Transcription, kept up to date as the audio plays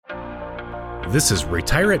This is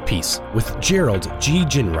Retire at Peace with Gerald G.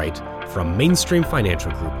 Ginwright from Mainstream Financial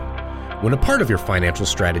Group. When a part of your financial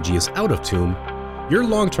strategy is out of tune, your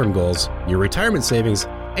long-term goals, your retirement savings,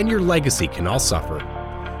 and your legacy can all suffer.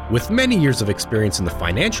 With many years of experience in the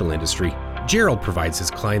financial industry, Gerald provides his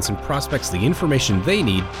clients and prospects the information they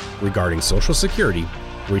need regarding Social Security,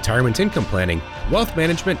 retirement income planning, wealth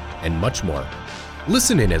management, and much more.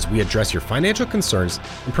 Listen in as we address your financial concerns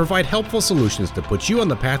and provide helpful solutions to put you on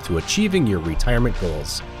the path to achieving your retirement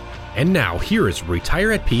goals. And now, here is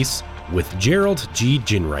Retire at Peace with Gerald G.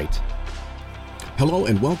 Ginwright. Hello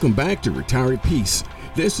and welcome back to Retire at Peace.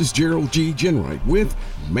 This is Gerald G. Ginwright with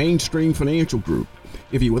Mainstream Financial Group.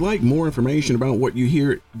 If you would like more information about what you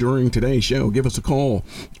hear during today's show, give us a call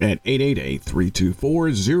at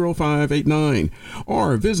 888-324-0589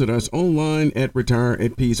 or visit us online at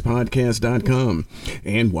retireatpeacepodcast.com.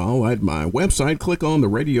 And while at my website, click on the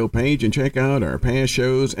radio page and check out our past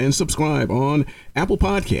shows and subscribe on Apple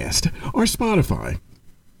Podcast or Spotify.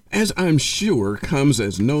 As I'm sure comes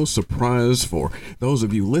as no surprise for those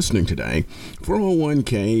of you listening today,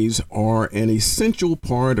 401ks are an essential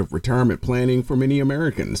part of retirement planning for many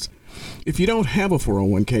Americans. If you don't have a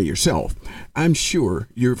 401k yourself, I'm sure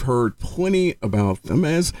you've heard plenty about them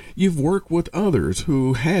as you've worked with others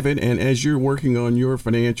who have it and as you're working on your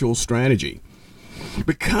financial strategy.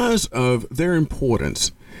 Because of their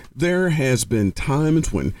importance, there has been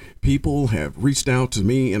times when people have reached out to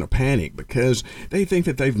me in a panic because they think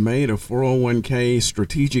that they've made a 401k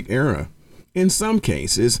strategic error. In some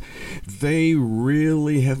cases, they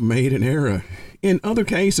really have made an error. In other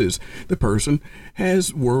cases, the person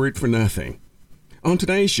has worried for nothing. On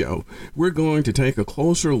today's show, we're going to take a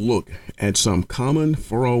closer look at some common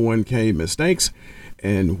 401k mistakes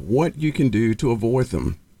and what you can do to avoid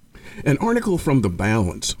them. An article from The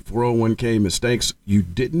Balance, 401k Mistakes You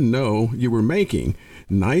Didn't Know You Were Making,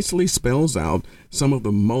 nicely spells out some of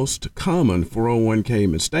the most common 401k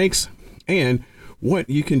mistakes and what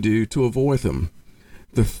you can do to avoid them.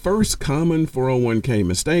 The first common 401k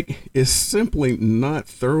mistake is simply not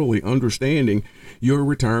thoroughly understanding your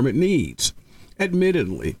retirement needs.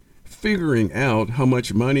 Admittedly, figuring out how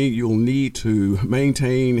much money you'll need to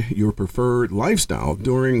maintain your preferred lifestyle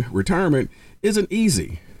during retirement isn't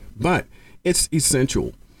easy, but it's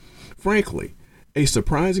essential. Frankly, a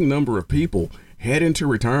surprising number of people head into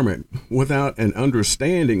retirement without an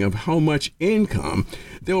understanding of how much income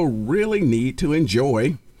they'll really need to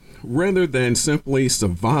enjoy rather than simply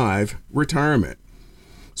survive retirement.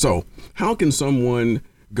 So, how can someone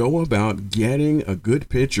go about getting a good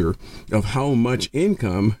picture of how much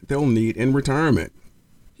income they'll need in retirement?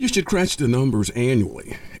 You should crunch the numbers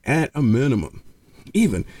annually at a minimum.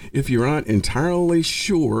 Even if you're not entirely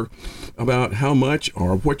sure about how much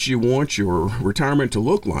or what you want your retirement to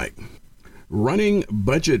look like, running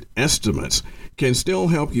budget estimates can still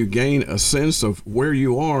help you gain a sense of where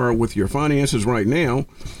you are with your finances right now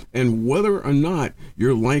and whether or not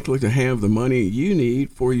you're likely to have the money you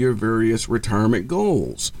need for your various retirement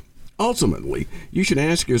goals. Ultimately, you should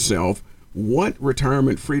ask yourself what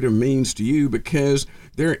retirement freedom means to you because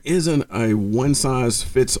there isn't a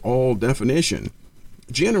one-size-fits-all definition.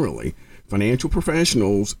 Generally, financial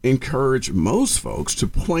professionals encourage most folks to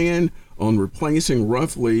plan on replacing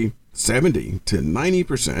roughly 70 to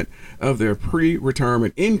 90% of their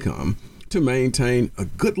pre-retirement income to maintain a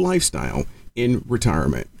good lifestyle in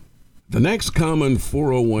retirement. The next common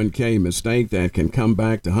 401k mistake that can come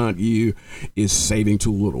back to haunt you is saving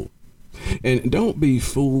too little. And don't be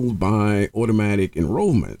fooled by automatic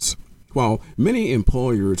enrollments. While many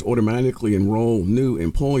employers automatically enroll new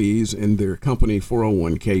employees in their company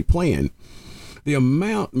 401k plan, the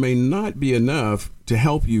amount may not be enough to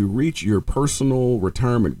help you reach your personal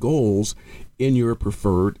retirement goals in your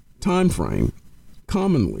preferred time frame.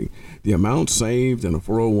 Commonly, the amount saved in a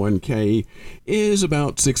 401k is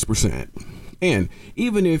about 6%. And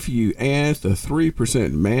even if you add the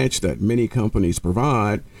 3% match that many companies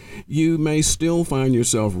provide, you may still find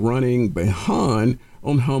yourself running behind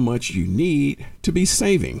on how much you need to be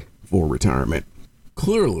saving for retirement.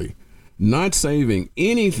 Clearly, not saving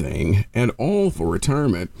anything at all for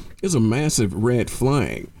retirement is a massive red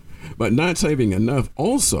flag, but not saving enough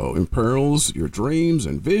also imperils your dreams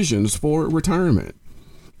and visions for retirement.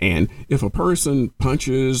 And if a person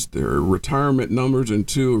punches their retirement numbers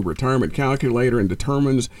into a retirement calculator and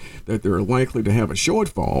determines that they're likely to have a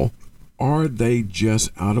shortfall, are they just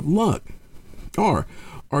out of luck? Or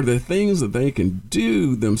are there things that they can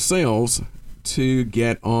do themselves to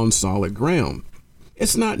get on solid ground?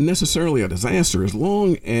 It's not necessarily a disaster as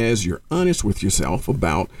long as you're honest with yourself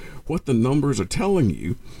about what the numbers are telling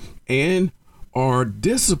you and are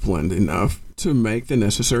disciplined enough to make the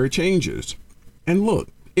necessary changes. And look,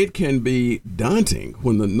 it can be daunting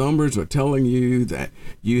when the numbers are telling you that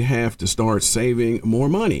you have to start saving more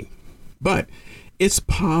money. But it's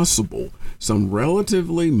possible some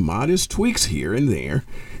relatively modest tweaks here and there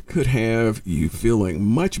could have you feeling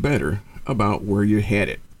much better about where you're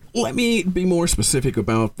headed. Let me be more specific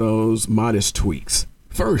about those modest tweaks.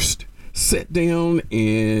 First, sit down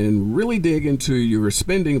and really dig into your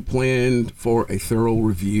spending plan for a thorough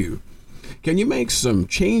review. Can you make some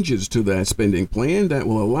changes to that spending plan that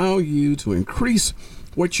will allow you to increase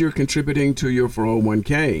what you're contributing to your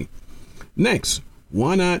 401k? Next,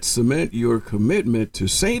 why not cement your commitment to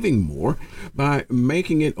saving more by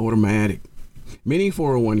making it automatic? Many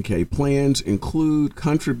 401k plans include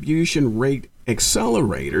contribution rate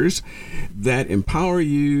accelerators that empower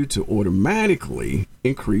you to automatically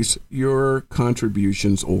increase your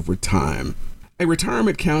contributions over time. A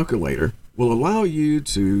retirement calculator will allow you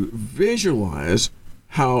to visualize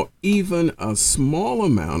how even a small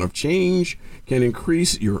amount of change can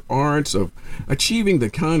increase your odds of achieving the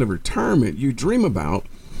kind of retirement you dream about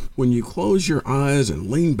when you close your eyes and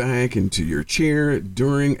lean back into your chair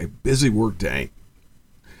during a busy workday.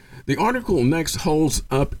 The article next holds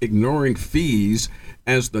up ignoring fees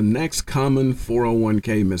as the next common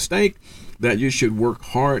 401k mistake that you should work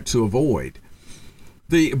hard to avoid.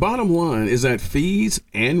 The bottom line is that fees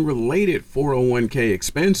and related 401k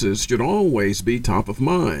expenses should always be top of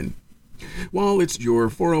mind. While it's your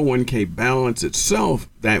 401k balance itself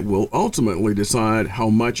that will ultimately decide how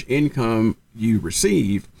much income you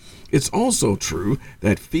receive, it's also true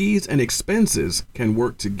that fees and expenses can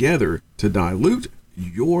work together to dilute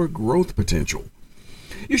your growth potential.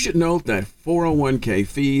 You should note that 401k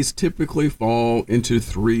fees typically fall into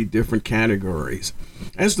 3 different categories,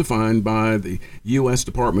 as defined by the U.S.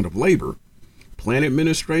 Department of Labor: plan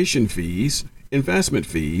administration fees, investment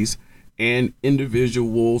fees, and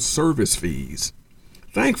individual service fees.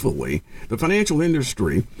 Thankfully, the financial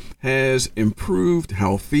industry has improved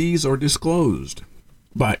how fees are disclosed,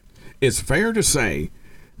 but it's fair to say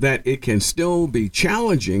that it can still be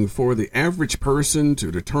challenging for the average person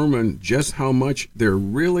to determine just how much they're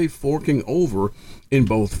really forking over in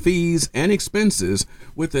both fees and expenses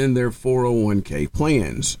within their 401k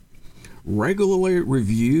plans. Regularly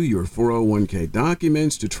review your 401k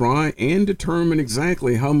documents to try and determine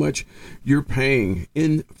exactly how much you're paying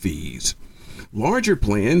in fees. Larger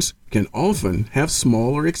plans can often have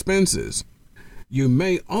smaller expenses. You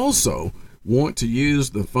may also want to use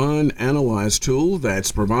the Fund Analyze tool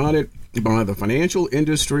that's provided by the Financial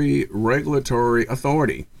Industry Regulatory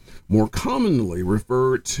Authority, more commonly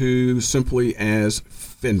referred to simply as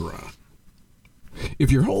FINRA.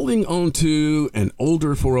 If you're holding on to an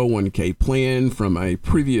older 401k plan from a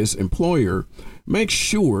previous employer, make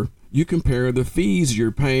sure you compare the fees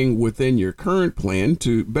you're paying within your current plan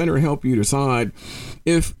to better help you decide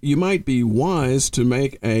if you might be wise to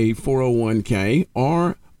make a 401k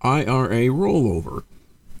or IRA rollover.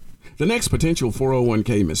 The next potential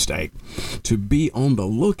 401k mistake to be on the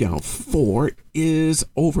lookout for is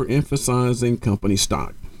overemphasizing company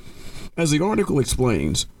stock. As the article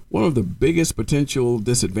explains, one of the biggest potential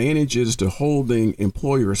disadvantages to holding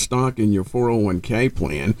employer stock in your 401k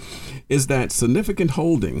plan is that significant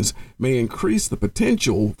holdings may increase the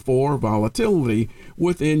potential for volatility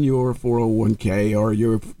within your 401k or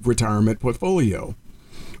your retirement portfolio.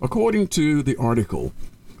 According to the article,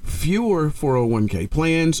 fewer 401k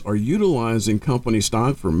plans are utilizing company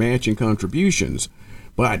stock for matching contributions,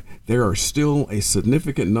 but there are still a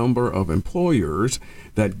significant number of employers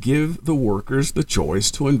that give the workers the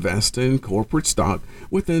choice to invest in corporate stock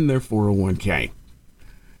within their 401k.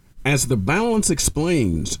 As the balance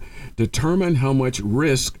explains, determine how much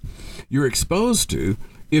risk you're exposed to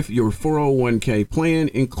if your 401k plan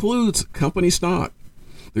includes company stock.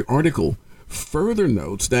 The article further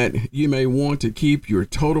notes that you may want to keep your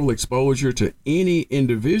total exposure to any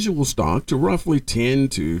individual stock to roughly 10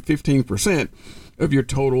 to 15% of your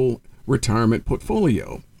total retirement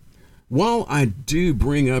portfolio. While I do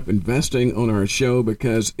bring up investing on our show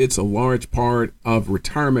because it's a large part of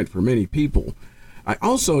retirement for many people, I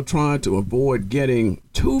also try to avoid getting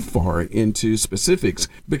too far into specifics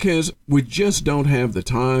because we just don't have the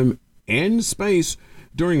time and space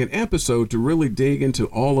during an episode to really dig into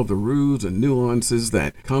all of the rules and nuances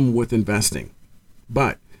that come with investing.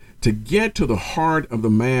 But to get to the heart of the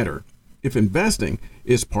matter, if investing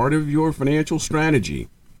is part of your financial strategy,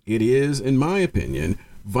 it is, in my opinion,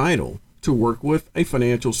 vital to work with a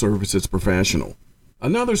financial services professional.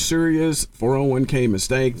 Another serious 401k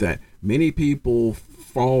mistake that many people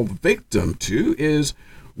fall victim to is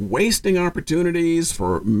wasting opportunities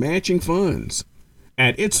for matching funds.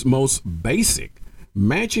 At its most basic,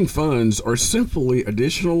 Matching funds are simply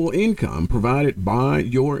additional income provided by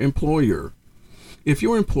your employer. If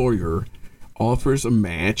your employer offers a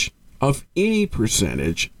match of any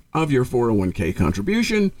percentage of your 401k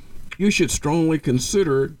contribution, you should strongly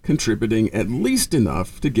consider contributing at least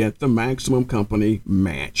enough to get the maximum company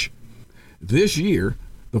match. This year,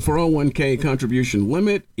 the 401k contribution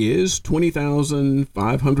limit is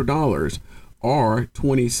 $20,500 or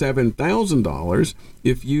 $27,000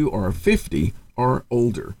 if you are 50 or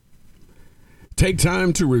older. Take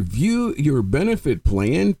time to review your benefit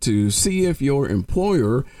plan to see if your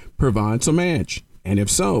employer provides a match, and if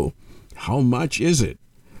so, how much is it?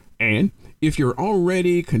 And if you're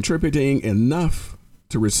already contributing enough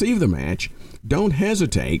to receive the match, don't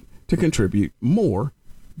hesitate to contribute more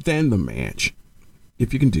than the match,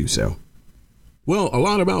 if you can do so. Well, a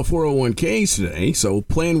lot about 401ks today, so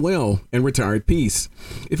plan well and retire at peace.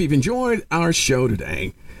 If you've enjoyed our show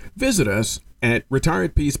today, visit us at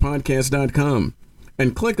retireatpeacepodcast.com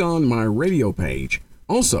and click on my radio page.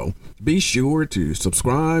 Also, be sure to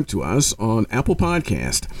subscribe to us on Apple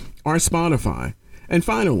Podcast or Spotify. And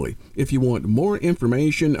finally, if you want more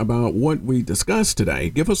information about what we discussed today,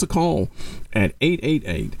 give us a call at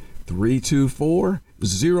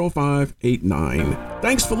 888-324-0589.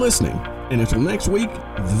 Thanks for listening. And until next week,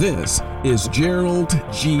 this is Gerald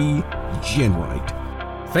G.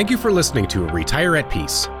 Ginwright. Thank you for listening to Retire at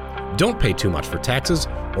Peace. Don't pay too much for taxes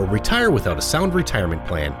or retire without a sound retirement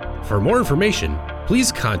plan. For more information,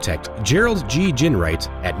 please contact Gerald G. Ginwright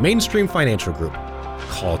at Mainstream Financial Group.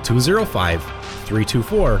 Call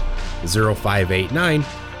 205-324-0589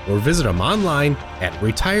 or visit them online at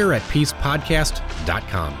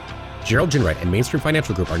retireatpeacepodcast.com. Gerald Ginwright and Mainstream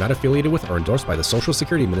Financial Group are not affiliated with or endorsed by the Social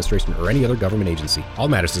Security Administration or any other government agency. All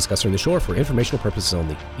matters discussed during the show are for informational purposes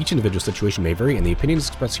only. Each individual situation may vary, and the opinions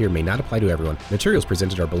expressed here may not apply to everyone. Materials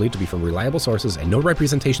presented are believed to be from reliable sources, and no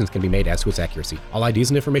representations can be made as to its accuracy. All ideas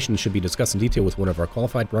and information should be discussed in detail with one of our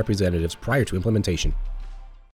qualified representatives prior to implementation.